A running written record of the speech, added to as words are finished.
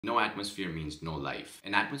No atmosphere means no life.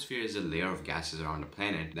 An atmosphere is a layer of gases around a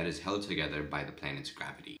planet that is held together by the planet's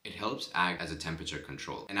gravity. It helps act as a temperature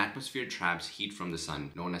control. An atmosphere traps heat from the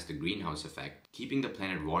sun, known as the greenhouse effect, keeping the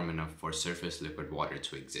planet warm enough for surface liquid water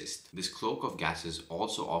to exist. This cloak of gases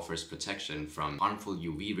also offers protection from harmful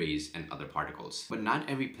UV rays and other particles. But not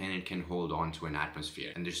every planet can hold on to an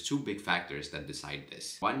atmosphere, and there's two big factors that decide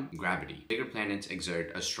this. One, gravity. Bigger planets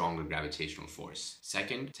exert a stronger gravitational force.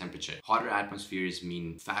 Second, temperature. Hotter atmospheres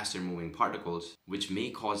mean faster moving particles, which may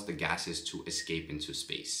cause the gases to escape into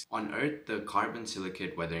space. On Earth, the carbon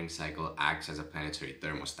silicate weathering cycle acts as a planetary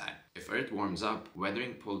thermostat. If Earth warms up,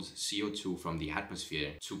 weathering pulls CO2 from the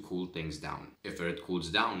atmosphere to cool things down. If Earth cools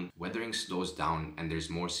down, weathering slows down and there's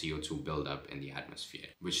more CO2 buildup in the atmosphere,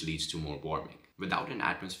 which leads to more warming. Without an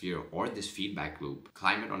atmosphere or this feedback loop,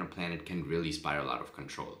 climate on a planet can really spiral out of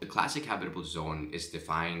control. The classic habitable zone is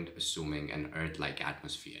defined assuming an Earth-like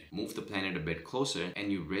atmosphere. Move the planet a bit closer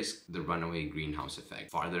and you risk the runaway greenhouse effect.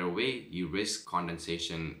 Farther away, you risk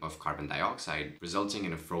condensation of carbon dioxide, resulting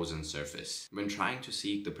in a frozen surface. When trying to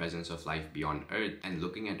seek the presence of life beyond Earth and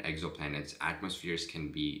looking at exoplanets, atmospheres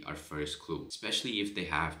can be our first clue, especially if they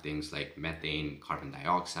have things like methane, carbon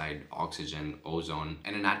dioxide, oxygen, ozone,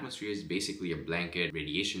 and an atmosphere is basically a blanket,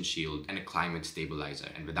 radiation shield, and a climate stabilizer.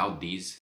 And without these,